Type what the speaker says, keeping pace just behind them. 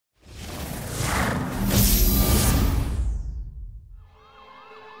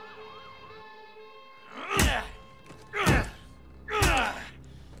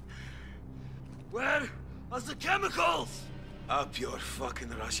else. Up your fucking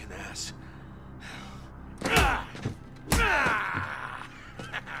Russian ass.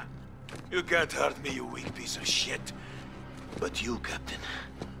 You can't hurt me, you weak piece of shit. But you, Captain,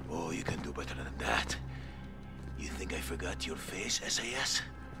 oh, you can do better than that. You think I forgot your face, SAS?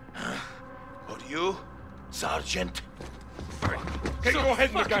 Huh? Or you, Sergeant? Get your head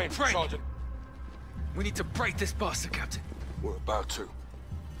in the game, pray. Sergeant. We need to break this bastard, Captain. We're about to.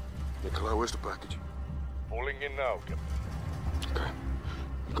 Nikolai, where's the package? Falling in now, Captain. Okay.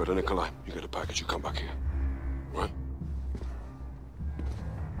 You go to Nikolai, you get a package, you come back here. Right?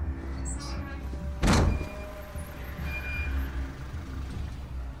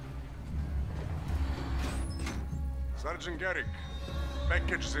 Sergeant Garrick,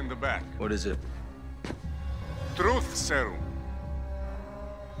 package is in the back. What is it? Truth serum.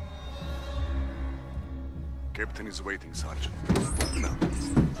 Captain is waiting, Sergeant. No.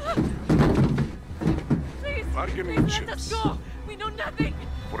 Please, Bargaining please let us chips. go. We know nothing.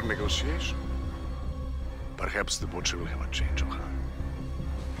 For negotiation. Perhaps the butcher will have a change of heart.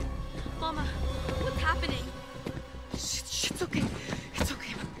 Mama, what's happening? Shh, it's okay. It's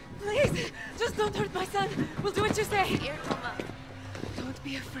okay. Please, just don't hurt my son. We'll do what you say. Here, Mama. Don't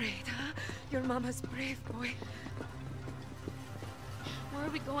be afraid, huh? Your mama's brave, boy. Where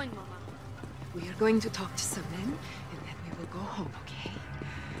are we going, Mama? We are going to talk to some men, and then we will go home, okay?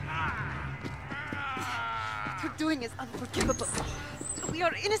 What you're doing is unforgivable. We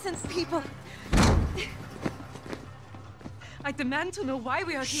are innocent people. I demand to know why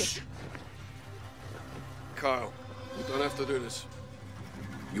we are here. Kyle, you don't have to do this.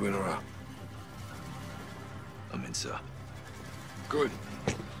 You in or out? I'm in, sir. Good.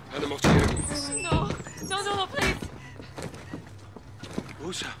 Hand him off to you. No, please.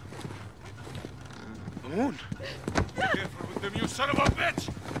 Usa. Moon. Careful with them, you son of a bitch!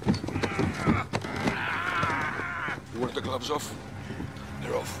 You want the gloves off?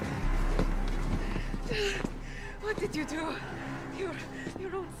 They're off. What did you do?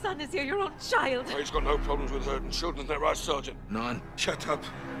 Your own son is here, your own child. Oh, he's got no problems with hurting children, is that right, Sergeant? None. Shut up.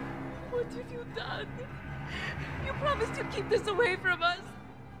 What have you done? You promised you'd keep this away from us.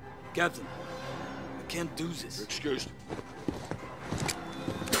 Captain, I can't do this. You're excused.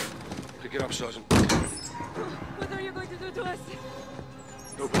 Pick it up, Sergeant. What are you going to do to us?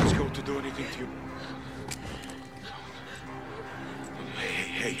 Nobody's going to do anything to you.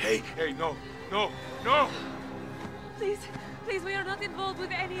 Hey, no. Please, we are not involved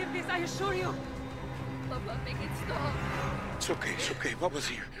with any of this, I assure you. Papa, make it stop. It's okay. What was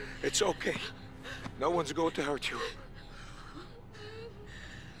here? It's okay. No one's going to hurt you.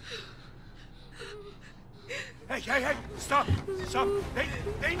 Hey, stop.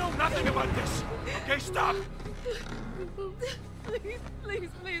 They know nothing about this. Okay, stop.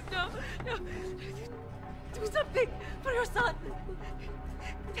 Please, no. Do something for your son.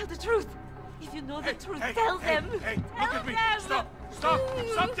 Tell the truth. If you know the truth, tell them. Hey, look at me. Stop.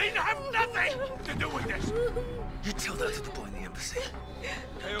 They have nothing to do with this. You tell that to the boy in the embassy.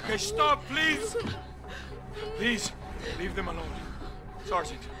 Okay, stop, please. Please, leave them alone.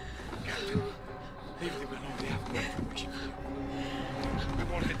 Sergeant, Captain, leave them alone. They have no information for you. We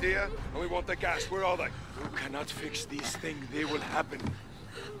want Medea, and we want the gas. Where are they? You cannot fix these things. They will happen.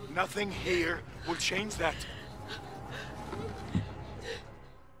 Nothing here will change that.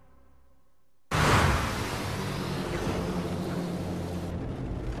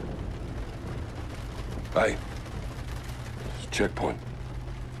 Hey. It's a checkpoint.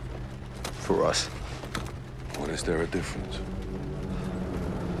 For us. What is there a difference?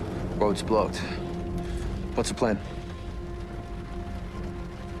 Road's blocked. What's the plan?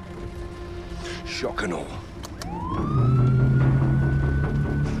 Shock and all.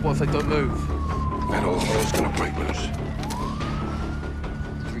 What if they don't move? That old hell's gonna break loose.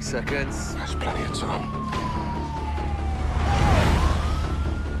 3 seconds. That's plenty of time.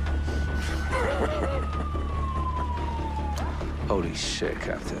 Holy shit,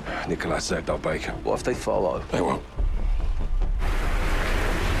 Captain. Nikolai saved our bacon. What if they follow? They won't.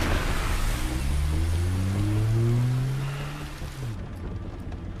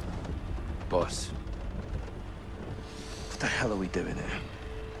 Boss. What the hell are we doing here?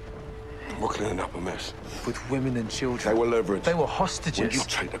 We're cleaning up a mess. With women and children. They were leverage. They were When hostages. you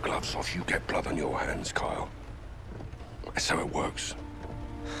take the gloves off, you get blood on your hands, Kyle. That's how it works.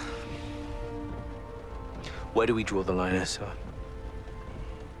 Where do we draw the line, sir?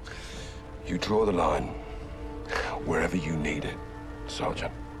 You draw the line wherever you need it,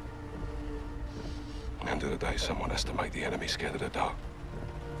 Sergeant. At the end of the day, someone has to make the enemy scared of the dark.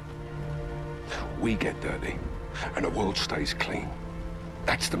 We get dirty, and the world stays clean.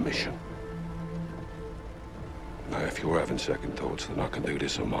 That's the mission. Now, if you're having second thoughts, then I can do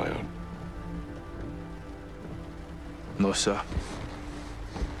this on my own. No, sir.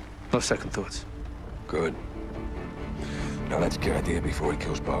 No second thoughts. Good. Now let's get out of here before he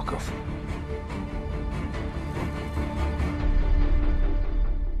kills Barkov.